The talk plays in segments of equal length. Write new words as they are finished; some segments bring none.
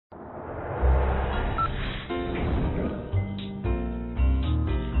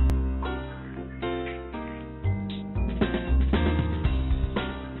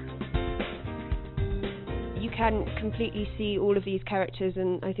can completely see all of these characters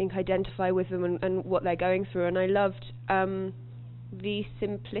and I think identify with them and what they're going through. And I loved the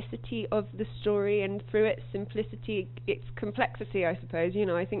simplicity of the story, and through its simplicity, its complexity, I suppose. You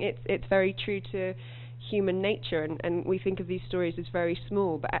know, I think it's very true to human nature, and we think of these stories as very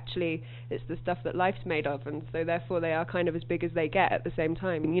small, but actually it's the stuff that life's made of, and so therefore they are kind of as big as they get at the same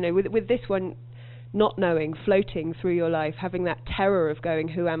time. You know, with this one, not knowing, floating through your life, having that terror of going,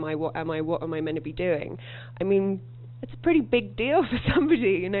 who am I, what am I meant to be doing? I mean, it's a pretty big deal for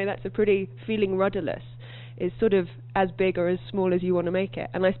somebody, you know, that's a pretty, feeling rudderless is sort of as big or as small as you want to make it.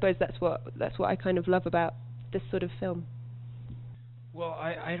 And I suppose that's what I kind of love about this sort of film. Well,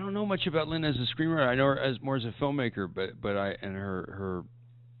 I don't know much about Lynn as a screenwriter. I know her as more as a filmmaker, but her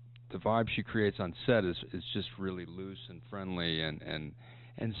the vibe she creates on set is just really loose and friendly and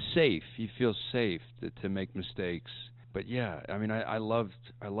safe. You feel safe to make mistakes. But yeah, I mean, I loved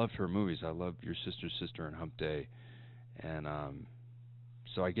her movies. I loved Your Sister's Sister and Hump Day, and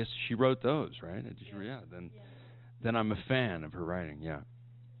so I guess she wrote those, right? Then I'm a fan of her writing. Yeah.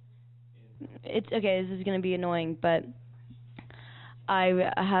 It's okay. This is going to be annoying, but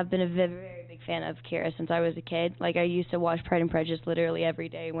I have been a very big fan of Keira since I was a kid. Like, I used to watch Pride and Prejudice literally every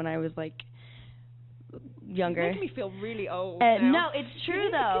day when I was like younger. You make me feel really old no, it's true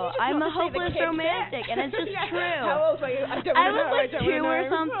though. I'm a hopeless romantic, and it's just true. How old were you? I was like 2 or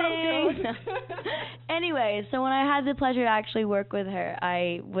something. Oh, anyway, so when I had the pleasure to actually work with her,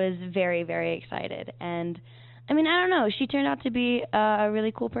 I was very, very excited. And I mean, I don't know, she turned out to be a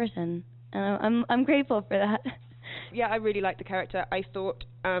really cool person, and I'm grateful for that. Yeah, I really liked the character. I thought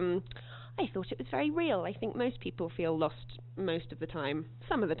it was very real. I think most people feel lost most of the time,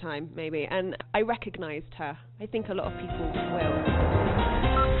 some of the time maybe, and I recognised her. I think a lot of people will.